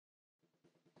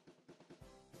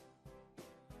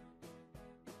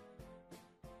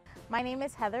My name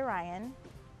is Heather Ryan.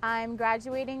 I'm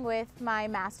graduating with my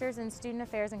Master's in Student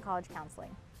Affairs and College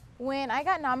Counseling. When I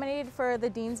got nominated for the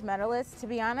Dean's Medalist, to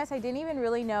be honest, I didn't even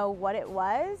really know what it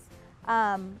was,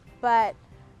 but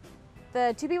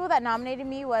the two people that nominated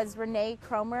me was Renee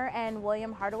Cromer and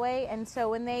William Hardaway, and so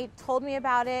when they told me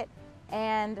about it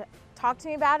and talked to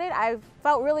me about it, I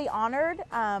felt really honored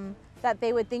that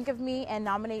they would think of me and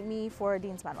nominate me for a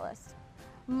Dean's Medalist.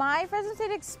 My Fresno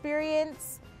State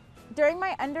experience, during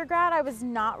my undergrad, I was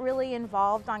not really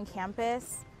involved on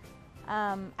campus.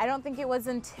 I don't think it was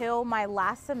until my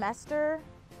last semester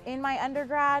in my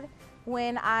undergrad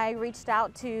when I reached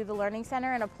out to the Learning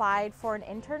Center and applied for an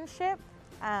internship.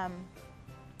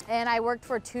 And I worked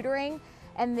for tutoring,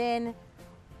 and then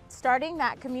starting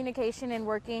that communication and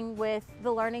working with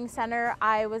the Learning Center,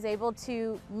 I was able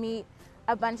to meet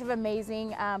a bunch of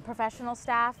amazing professional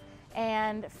staff,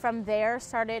 and from there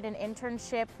started an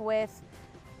internship with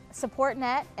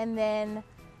SupportNet, and then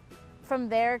from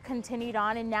there continued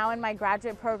on, and now in my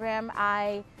graduate program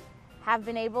I have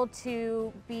been able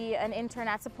to be an intern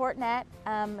at SupportNet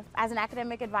as an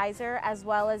academic advisor, as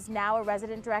well as now a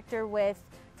resident director with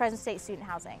Fresno State Student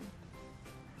Housing.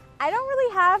 I don't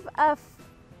really have a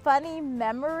funny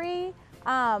memory.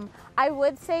 I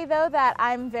would say though that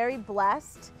I'm very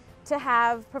blessed to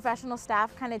have professional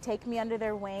staff kind of take me under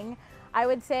their wing. I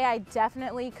would say I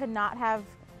definitely could not have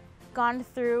gone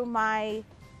through my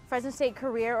Fresno State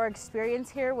career or experience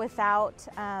here without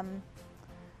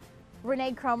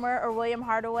Renee Cromer or William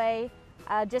Hardaway,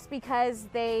 just because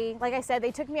they, like I said,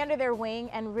 they took me under their wing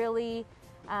and really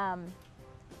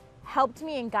helped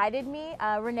me and guided me.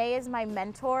 Renee is my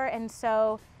mentor, and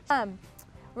so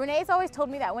Renee's always told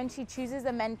me that when she chooses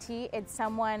a mentee, it's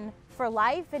someone for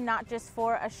life and not just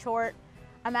for a short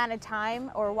amount of time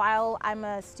or while I'm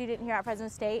a student here at Fresno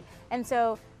State. And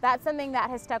so that's something that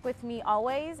has stuck with me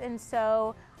always. And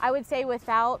so I would say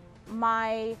without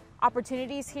my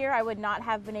opportunities here, I would not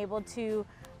have been able to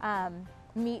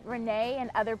meet Renee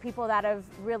and other people that have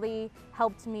really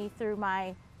helped me through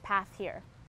my path here.